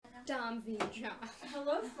Dom v. John.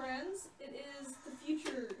 Hello, friends. It is the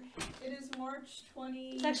future. It is March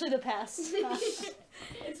 20. It's actually the past.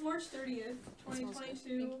 It's March 30th,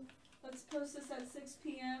 2022. Let's post this at 6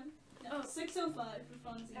 p.m. No, 6:05 for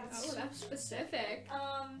funsies. Oh, that's specific.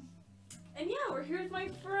 And yeah, we're here with my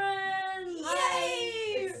friends.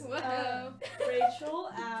 Yay! It's, Whoa. Rachel,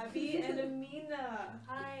 Abby, and Amina.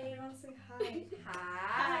 Hi. Everyone say hi.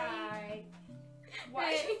 Hi. Why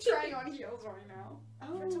are you trying on heels right now?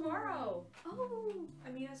 Oh. For tomorrow. Oh.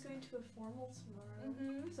 Amina's going to a formal tomorrow.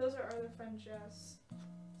 Mm-hmm. So is our other friend Jess.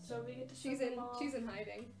 So we get to She's send in them off.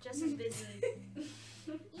 hiding. Jess is busy.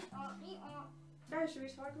 Guys, should we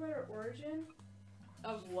talk about our origin?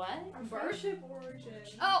 Of what? Our friendship origin.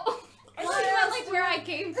 Oh! I thought you meant like where I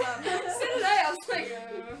came from. So did I. I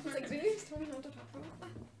was like, did you just tell me not to talk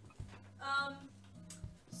about?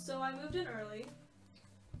 So I moved in early.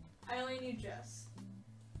 I only knew Jess.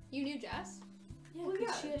 You knew Jess? Yeah, well,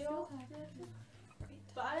 yeah, they all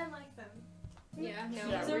but I didn't like them. Yeah, no. Because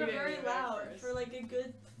Yeah, they we were didn't very either loud first. for like a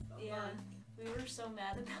good month. We were so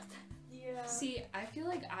mad about that. Yeah. See, I feel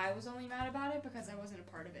like I was only mad about it because I wasn't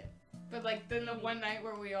a part of it. But like then the one night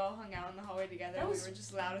where we all hung out in the hallway together, That we was- were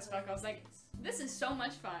just loud as fuck. I was like, this is so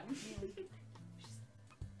much fun.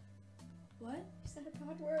 What? You said a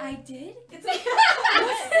bad word. I did? It's like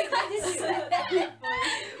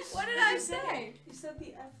What did I say? You said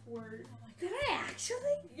the F word. Did I actually?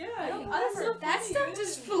 Yeah. That's so that funny. stuff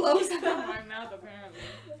just flows out of my mouth apparently.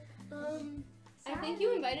 I think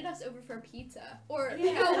you invited us over for pizza. Or,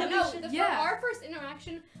 Yeah. Yeah. our first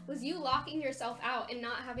interaction was you locking yourself out and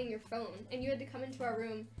not having your phone. And you had to come into our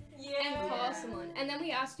room Yeah. and call Yeah. someone. And then we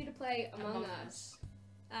asked you to play Among Us.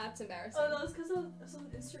 That's embarrassing. Oh, that was because it was on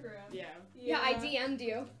Instagram. Yeah. Yeah, I DM'd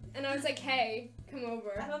you. And I was like, hey, come I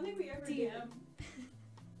over. don't think we ever did. DM.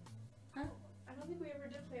 Huh? I don't think we ever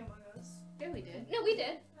did play Among Us. Yeah, we did. No, we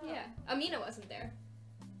did. Oh. Yeah. Amina wasn't there.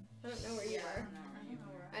 I don't know where you were.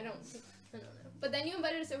 I don't know. But then you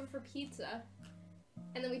invited us over for pizza.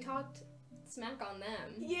 And then we talked smack on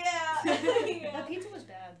them. Yeah. That pizza was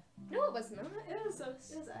bad. No, it was not. It was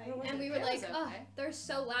aight. And we were It like, was oh, okay. they're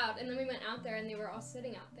so loud. And then we went out there and they were all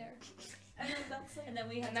sitting out there. And then that's like. And then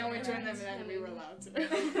we had And then we to joined them interact. and then we were allowed to.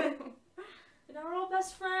 And now we're all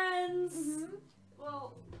best friends. Mm-hmm.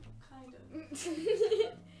 Well, kind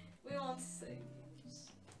of. We won't say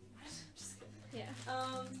names. Just kidding.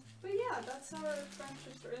 Yeah. But yeah, that's our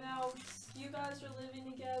friendship story. Now you guys are living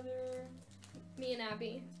together. Me and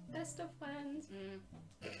Abby, best of friends.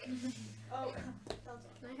 Oh, that's all.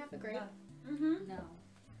 Can I have a grape? Mm-hmm. No.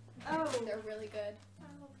 Oh, They're really good.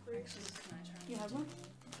 I love grapes. Actually, can I try? You have one?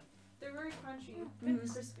 They're very crunchy Mhm. and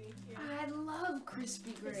crispy. Yeah. I love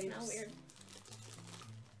crispy They grapes. smell weird.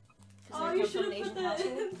 Oh, you should have put that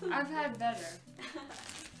in. I've had better.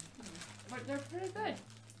 But they're pretty good.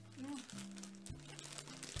 Yeah.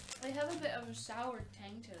 They have a bit of a sour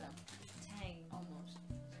tang to them. Tang. Almost.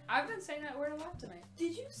 I've been saying that word a lot tonight.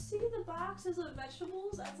 Did you see the boxes of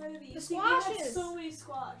vegetables outside of the? The See, we had squashes. so many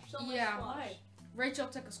squash. So much Yeah. squash. Why? Rachel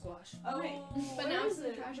took a squash. Oh, Right. But where now it's is in the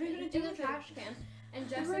it? trash What are you can. gonna do In the with it? trash can. And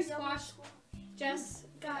Give Jess her a has yellow squash. Jess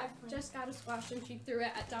got a squash and she threw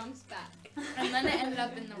it at Dom's back. And then it ended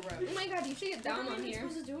up in the Oh road. my god, you should get Dom What are on we here.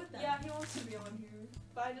 supposed to do with that? Yeah, he wants to be on here,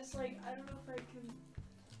 but I just like I don't know if I can.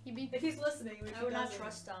 He'd be If he's listening, which I he would not doesn't.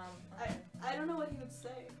 trust Dom. I don't know what he would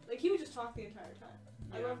say. Like he would just talk the entire time.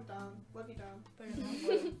 I Yeah. love Dom. Love you, Dom. Put it on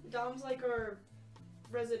blue. Dom's like our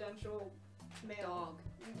residential male. Dog.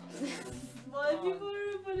 Well, if you were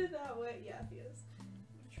to put it that way, yeah, he is.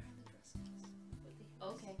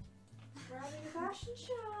 Okay. We're having a fashion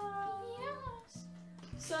show. Yes.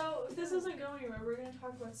 So if this doesn't go anywhere, we're gonna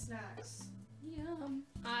talk about snacks. Yum.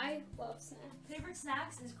 I love snacks. Favorite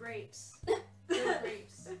snacks is grapes.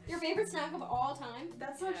 Grapes. Your favorite snack of all time?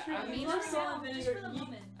 That's not Yeah, true. I You mean, love just salt and Just vinegar. for the You-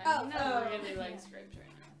 moment. Oh, Amina oh. really likes grapes right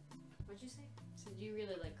now. What'd you say? So you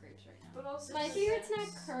really like grapes right now. But also My snacks. favorite snack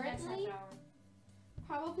Next currently, half hour.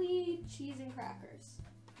 probably cheese and crackers.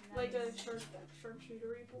 Like a Nice.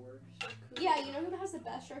 charcuterie board. Charcuterie. Yeah, you know who has the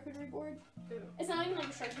best charcuterie board? Who? It's not even like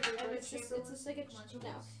a charcuterie board. Emma It's just like a Lunchables?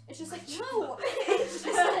 no. It's just like no.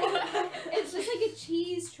 It's just like a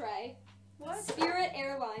cheese tray. What? Spirit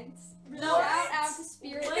Airlines. No. Shout out to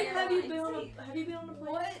Spirit When Airlines. have you been on a Have you been on a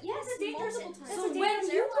plane? Yes, That's a dangerous- multiple that's times. a So dangerous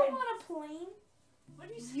when you go airline. on a plane, What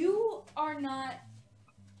do you say? you are not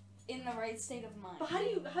in the right state of mind. But how do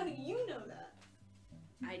you know that?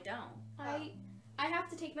 I don't. I have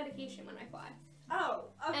to take medication when I fly. Oh,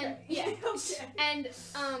 okay. And yeah. okay. And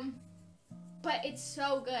but it's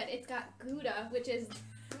so good. It's got Gouda, which is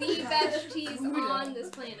the best cheese on this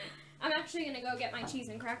planet. I'm actually gonna go get my cheese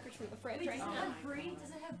and crackers from the fridge Wait, right does it now. have brie? Does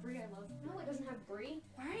it have brie? I love No, it doesn't have brie.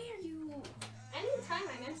 Why are you anytime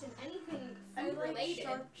I mention anything I food like related.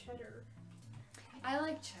 sharp cheddar. I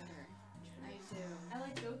like cheddar. I do. I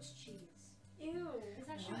like goat's cheese. Ew. It's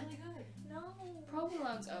actually What? really good. No.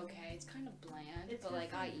 Provolone's okay. It's kind of bland, It's but good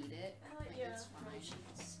like for I you. eat it. I like, Like, yeah. it's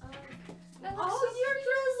fine. Oh, your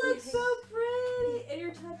dress looks so pretty, and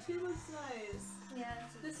your tattoo looks nice. Yeah.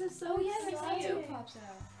 This is so Oh yeah, the exciting. tattoo pops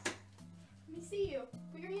out. Let me see you.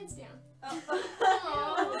 Put your hands down.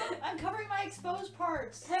 Oh. I'm covering my exposed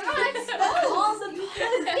parts. Hey, All the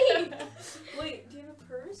Wait, do you have a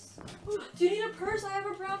purse? Do you need a purse? I have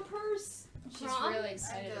a brown purse. She's Prom? really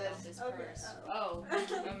excited good. about this Okay, purse. oh.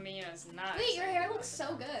 Oh, Amina's not. Wait, your excited hair about looks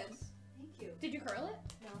so good. Thank you. Did you curl it?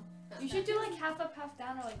 You should do like half up, half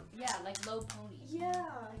down, or like like low pony. Yeah.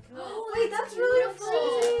 could. Oh, wait, that's really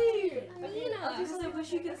pretty. Amina. Obviously, I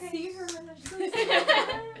wish you could Okay. see her.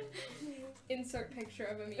 Insert picture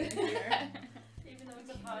of Amina here. Even though it's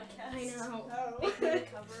a podcast. I know. Oh. The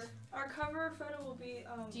cover. Our cover photo will be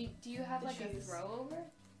Do you have The like shoes. a throw over?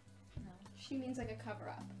 No. She means like a cover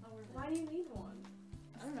up. Oh, we're Why do you need one?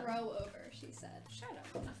 I don't know. Throw over, she said. Shut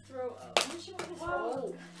up. A throw up. Why does she want this?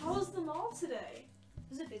 Wow. How was the mall today?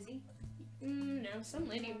 Was it busy? No, some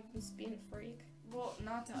lady was being a freak. Well,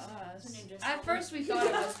 not to Her us. name just- At first we thought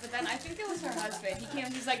it was, but then I think it was her husband. He came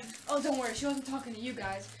and he's like, oh, don't worry, she wasn't talking to you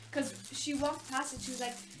guys. Because she walked past and she was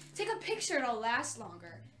like, take a picture, it'll last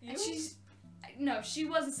longer. And she's, no, she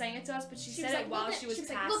wasn't saying it to us, but she said it while she was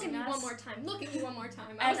passing like, look at me us. one more time. Look at me one more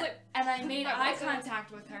time. I was like, And I made That eye wasn't-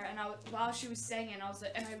 contact with her, and while she was saying it, I was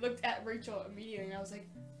like, and I looked at Rachel immediately, and I was like,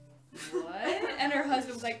 what? And her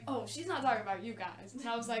husband was like, oh, she's not talking about you guys. And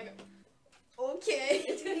I was like, okay.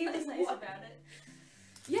 It's good he was nice about it.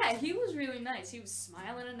 Yeah, he was really nice. He was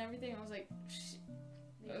smiling and everything. I was like,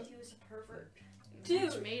 Maybe he was a pervert.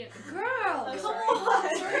 dude, Dude. made it. I'm Girl!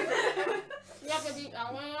 sorry. you have to beat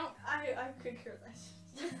that one out. I could care less.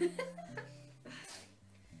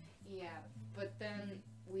 Yeah, but then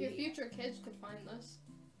we. Your future kids could find this.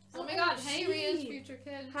 Oh my god, hey Ria's future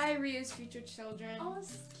kids. Hi, Ria's future children. Oh,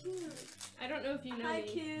 this is cute. I don't know if you know Hi, me.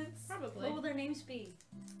 kids. Probably. What will their names be?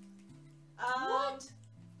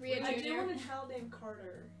 Ria I do Jr. want a child named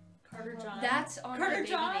Carter. Carter John. That's on Carter the baby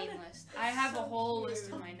John? name list. I have a So whole cute. list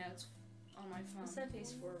in my notes on my phone. What's that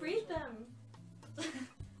face for? Read them.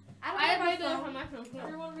 I have my phone on my phone.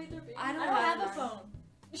 Everyone read their baby. I don't I don't have a mine. phone.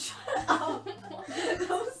 Shut up. That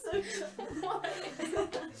was so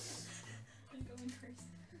dumb. I'm going crazy.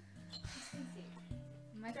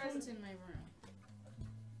 My Guys- phone's in my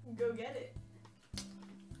room. Go get it.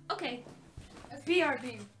 Okay.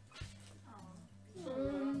 BRB.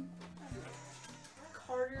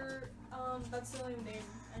 Carter, that's the only name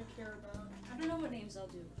I care about. I don't know what names I'll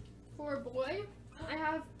do. For a boy, I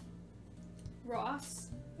have Ross,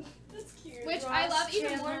 That's cute. which Ross, I love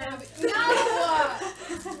even more now. Chandler.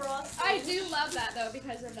 No! Ross. I do love that though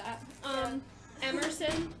because of that.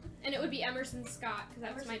 Emerson, and it would be Emerson Scott because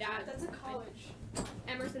that's my dad. That's a college.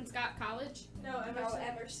 Emerson Scott College. No, Emerson.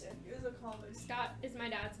 Emerson. It was a college. Scott is my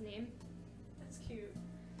dad's name. That's cute.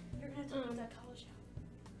 You're gonna have to leave that college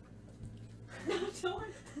now. No,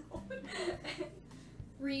 don't.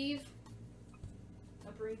 Reeve.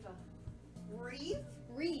 Abriva. Reeve?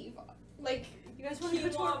 Reeve. Like, You guys want to go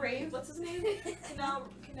to a rave? What's his name?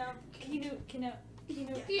 Keanu. Keanu. I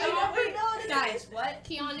never know it. Guys, what?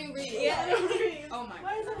 Keanu Reeves. Yeah, Reeves. Oh my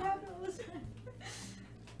Why does that happen all the time?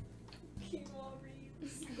 Keanu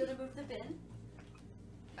Reeves. I'm gonna move the bin.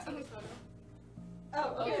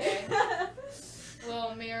 Oh, Okay. okay.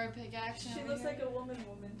 Little mirror pick action. She over looks here. like a woman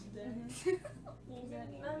today.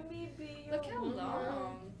 Let me be your Look how woman.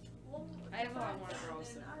 long. Woman. I have a lot more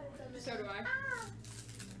girls than So do I.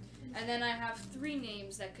 And then I have 3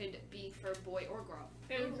 names that could be for boy or girl.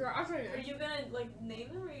 And you're also Are you gonna like name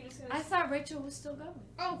them, or are you just gonna? I thought Rachel was still going.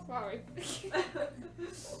 Oh, sorry.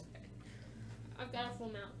 I've got a full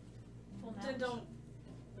mount. Full Then mouth. don't.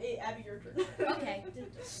 Hey, Abby, your turn. Okay.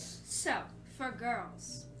 So, for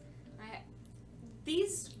girls,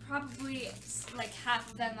 these probably, like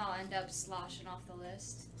half of them I'll end up sloshing off the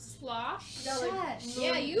list. Slosh? Yeah, like, Shush.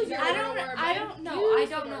 Yeah, use your I word, don't babe. know. Use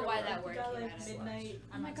I don't the know word. why that word You got came like out of midnight.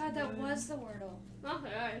 Oh my god, that was the wordle.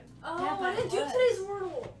 Okay. Oh, Yeah, I but didn't do what? today's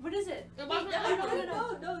wordle. What is it? It wasn't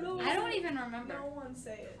No. I don't even remember. No one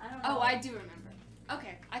say it. I don't know. Oh, I do remember.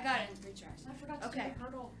 Okay, I got it in 3 tries. I forgot to Okay. do the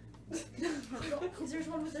hurdle. Because there's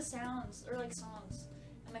one with the sounds, or like songs.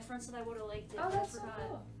 And my friend said I would have liked it, Oh, but that's I so forgot.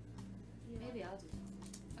 cool. Yeah. Maybe I'll do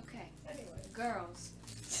that. Okay, Anyway. girls.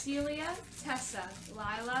 Celia, Tessa,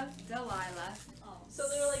 Lila, Delilah. Oh. So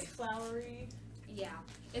they're like flowery. Yeah.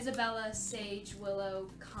 Isabella, Sage, Willow,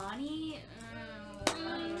 Connie. I don't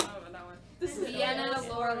know about that one. This is Vienna, okay.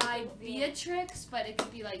 Lorelai, Beatrix, but it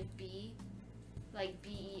could be like B. like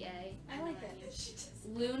B-E-A. I like that.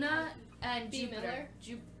 Luna and B. Jupiter. Miller?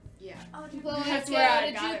 Yeah. Oh, Well, That's I where I go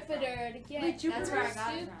to got it from. Jupiter to get. Wait, Jupiter? That's where I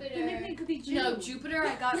got it from. Jupiter. The nickname could be Jude. No, Jupiter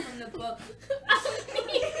I got from the book.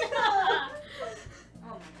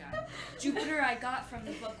 Oh my god. Jupiter I got from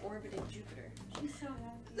the book Orbiting Jupiter. She's so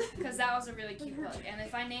happy. Because that was a really cute book. And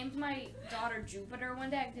if I named my daughter Jupiter one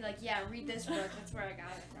day, I'd be like, yeah, read this book. That's where I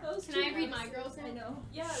got it from. Those Can two I read names. my girl's I name? know.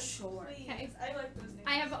 Yeah, Sure. please. Okay. I like those names.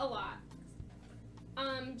 I have a lot.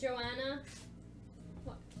 Joanna.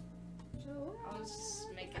 What? I was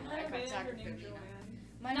just making I eye had a contact manager with named Viviana. Joanne.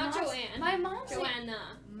 My Not mom's- Joanne. My mom's name, Joanna.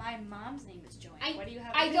 my mom's name is Joanne. I- What do you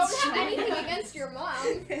have? I against don't have Joanne? anything against your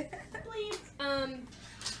mom. Please.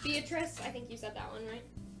 Beatrice. I think you said that one right.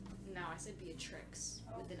 No, I said Beatrix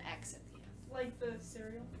with an X at the end. Like the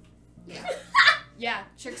cereal. Yeah. Yeah,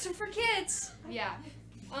 tricks are for kids. Yeah.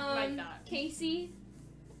 Might not. Casey.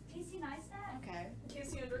 Casey Neistat? Okay.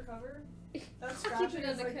 Casey Undercover. That's Keep scratching it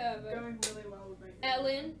is like undercover. going really well with my ears.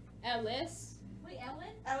 Ellen. Ellis. Wait, Ellen?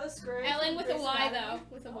 Alice Gray. Ellen from with a Grey's Y Anatomy.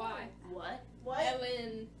 though. With a Y. What? What?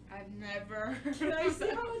 Ellen. I've never. Can I see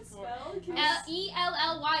how it's spelled? Can you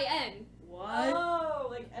Ellyn. What? Oh,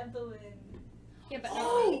 like Evelyn. Yeah, but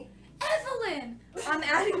Oh, Evelyn! I'm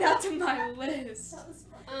adding that to my list. That was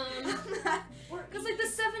fun. Because like the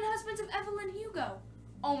 7 Husbands of Evelyn Hugo.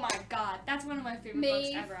 Oh my god, that's one of my favorite books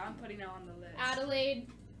Maeve. ever. I'm putting it on the list. Adelaide.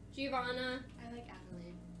 Giovanna. I like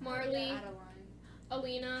Adelaide. Marley. Adeline.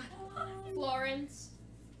 Alina. Florence.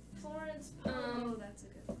 Florence. Oh, that's a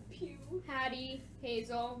good one. Pew. Hattie.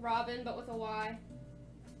 Hazel. Robin, but with a Y.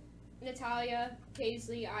 Natalia.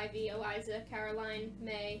 Paisley. Ivy. Eliza. Caroline.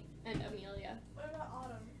 May. And Amelia. What about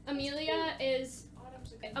Autumn? Amelia is.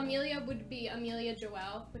 Autumn's a good Amelia would be Amelia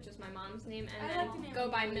Joelle, which is my mom's name, and I then like the name go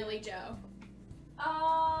by Amelia. Millie Joe.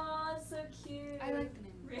 Oh, so cute. I like the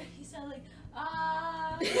name. You sound like,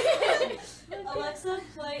 Alexa,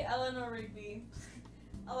 play Eleanor Rigby.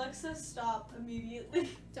 Alexa, stop immediately.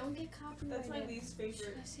 Don't get copyrighted. That's my least favorite.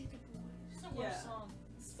 Should I say the boys? it's the worst Yeah. song.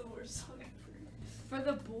 It's the worst song ever. For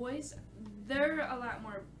the boys, they're a lot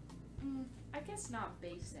more, I guess not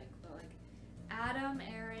basic, but like Adam,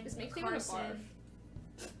 Aaron, This makes me wanna Carson.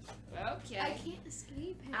 Okay. I can't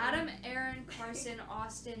escape him. Adam, Aaron, Carson,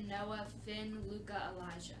 Austin, Noah, Finn, Luca,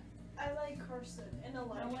 Elijah. I like Carson and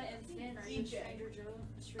Elijah. Noah and Finn, are you EJ. Stranger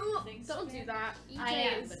Joe? Ooh, don't do that. I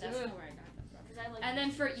am, EJ but is- that's ugh. not where I got them from. Because I like And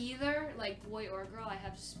then for either, like boy or girl, I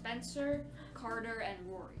have Spencer, Carter, and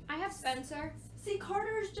Rory. I have Spencer. See,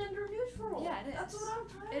 Carter is gender neutral. Yeah, it That's is. what I'm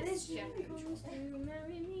trying It to is say. gender neutral. To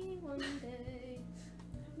marry me one day.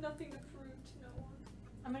 I have nothing to prove to no one.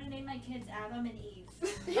 I'm gonna name my kids Adam and Eve.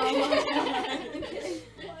 Oh my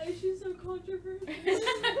god. Why is she so controversial?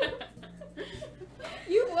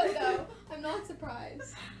 You would though. I'm not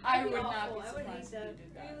surprised. I That'd would be not awful. be I would hate surprised if you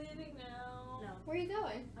that. did Are you that. leaving now? No, Where are you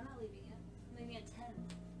going? I'm not leaving yet. I'm leaving at 10.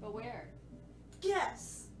 But where?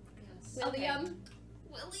 Yes. Yes. William.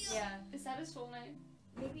 Yeah. Is that his full name?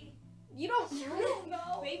 Maybe. You don't I don't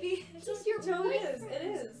know. Maybe. It's just your No, it is. boyfriend. It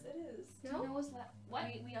is. It is. No. Noah's what?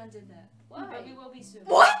 We undid that. Why? But we will be soon.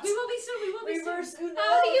 What? We will be soon. We will be Reverse soon. Uno.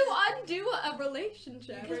 How do you undo a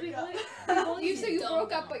relationship? Because we've only, You so you Dumb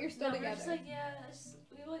broke up, dumb. but you're still no, we're together. just like, yeah,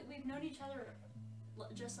 we've known each other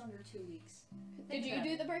just under 2 weeks. Did you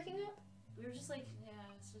do the breaking up? We were just like, yeah,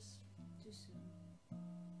 it's just too soon.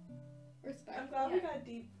 Respect. I'm glad we Yeah. got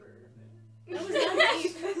deep for a minute. That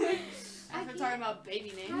was not deep. After talking about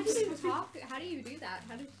baby names. How do you talk? How do you do that?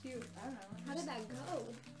 How did you? I don't know. How did that go?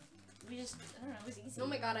 We just, I don't know, it was easy. Oh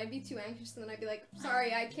my god, I'd be too anxious, and then I'd be like,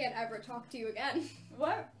 "Sorry, I can't ever talk to you again."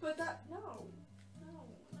 What? But that no.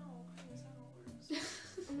 That's not how it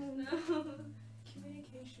works. No.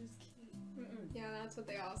 Communication is key. Yeah, that's what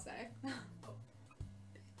they all say.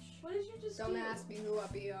 What did you just Don't do? ask me who I'll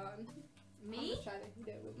be on. Me? I'm just trying to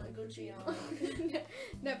do it with my Gucci Gucci on.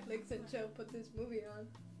 Netflix and chill. Put this movie on.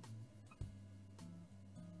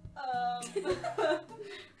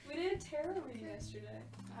 We did a tarot reading yesterday.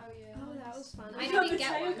 Oh yeah. Oh, that was fun. I I know didn't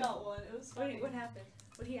get Mateo one. got one. It was funny. What happened?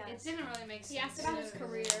 What he It asked? didn't really make sense. He asked about his to me.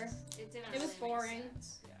 career. It didn't. It was really make boring.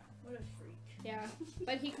 sense. Yeah. What a freak. Yeah,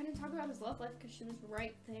 but he couldn't talk about his love life because she was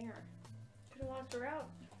right there. Could have walked her out.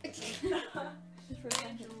 Just for a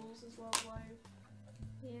second. Jules' love life.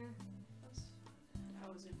 Yeah.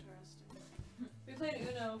 That was interesting. We played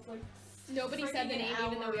Uno for like Nobody said the Freaking name,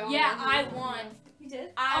 even though we hour. all. Yeah, knew. I won. You did?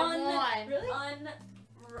 I Un- won. Really?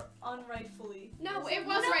 unrightfully. No, it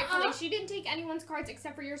was No, rightfully. She didn't take anyone's cards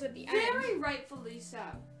except for yours at the end. Very rightfully so.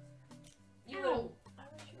 You Ow. would've-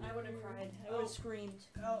 I would have cried. I would have screamed.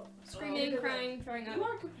 Oh, Screaming, crying, throwing You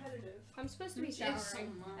up. are competitive. I'm supposed to be It's showering. so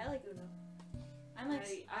much. I like Uno. I'm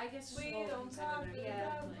like, I guess We so don't talk competitive.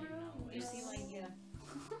 about Like, Bruno. no, you it's- see, like, yeah.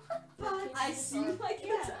 Yes, you like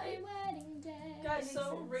It's that. my wedding day. Guys, makes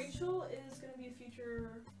so sense. Rachel is gonna be a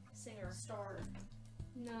future Singer. star.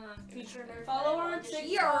 No. Feature American Follow her Idol on audition.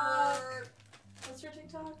 TikTok. What's your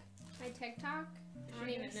TikTok? My TikTok? I don't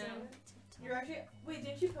even know. You're actually wait,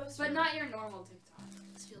 didn't you post? But your- not your normal TikTok.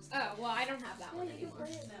 This feels Oh, well, I don't have that Yeah, one you can anymore.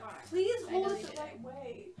 play it now. Alright. Please I hold it deleted the it. right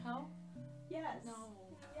way. How? Yes. No.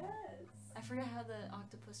 Yes. I forgot how the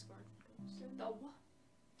octopus guard goes. The what?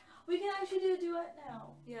 We can actually do a duet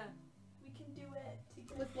now. Yeah. We can do it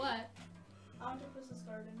together. With what? Octopus's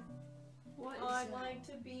Garden. What is I'd that? like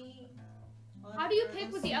to be. How do you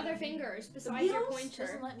pick with the other fingers besides your wheels? Doesn't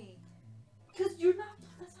pointer? let me. Cause you're not.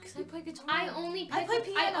 That's Cause not. I play guitar. I only I pick. play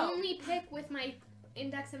I piano. only pick with my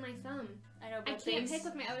index and my thumb. I know, I but can't bass- pick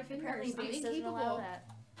with my other apparently fingers. I'm bass doesn't allow incapable. that.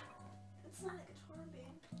 It's not a guitar,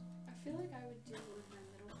 babe. I feel like I would do it with my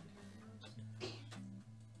middle finger first.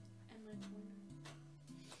 And my pointer.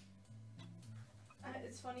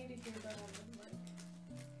 It's funny to hear that on the mic.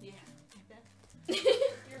 Yeah.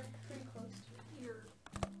 You're pretty close to it. You're.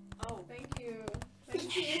 Oh, thank you.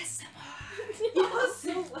 Yes. You're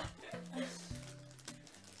so loud.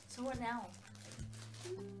 So what now?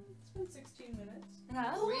 It's been 16 minutes.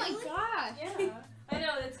 Huh? Oh my gosh! Yeah. I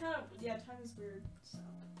know, it's kind of, time is weird, so.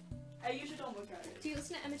 I usually don't look at it. Do you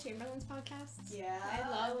listen to Emma Chamberlain's podcasts? Yeah. I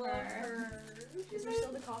love her. Is there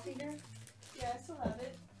still the coffee here? Yeah, I still have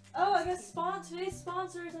it. Oh, I guess today's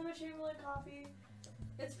sponsor is Emma Chamberlain Coffee.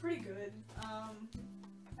 It's pretty good. I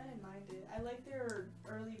didn't mind it. I like their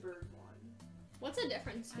early bird one. What's the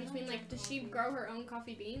difference I don't between, like, drink does she coffee. grow her own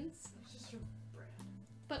coffee beans? It's just her brand.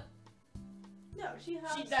 But- No, she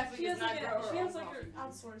has. She definitely has does not like grow her She has own like her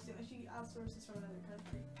coffee. outsourcing. Like she outsources from another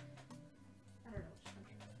country. I don't know which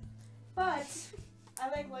country. But I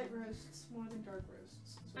like light roasts more than dark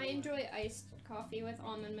roasts. So I enjoy iced coffee with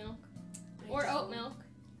almond milk. Or oat milk.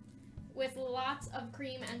 With lots of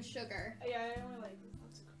cream and sugar. Yeah, I only like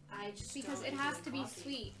lots of. I just Because don't it has enjoy to be coffee.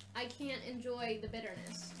 sweet. I can't enjoy the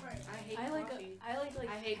bitterness. Right. I hate I like coffee. I like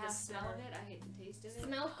I hate the half smell of bitter. it. I hate the taste of The it.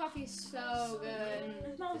 smell of coffee is so good. It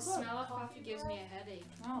The smells good. smell of coffee gives me a headache.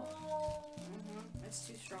 Oh. It's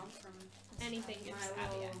too strong for me. Anything gives My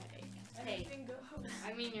Abby a little- headache. Hey. Anything goes. I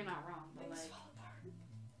mean, you're not wrong, but Things like. fall apart.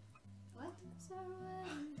 What?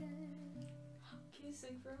 Can you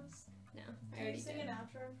sing for us? No, I Can you already sing did. an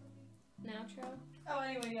outro for me? An outro? Oh,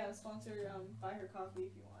 anyway, yeah, sponsor, buy her coffee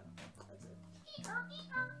if you want. That's it.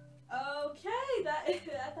 Okay,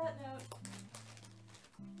 at that note,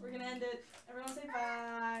 we're gonna end it. Everyone say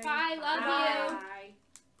bye. Bye, love you. Bye.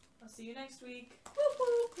 I'll see you next week.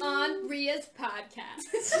 On Ria's podcast.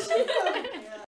 Yeah.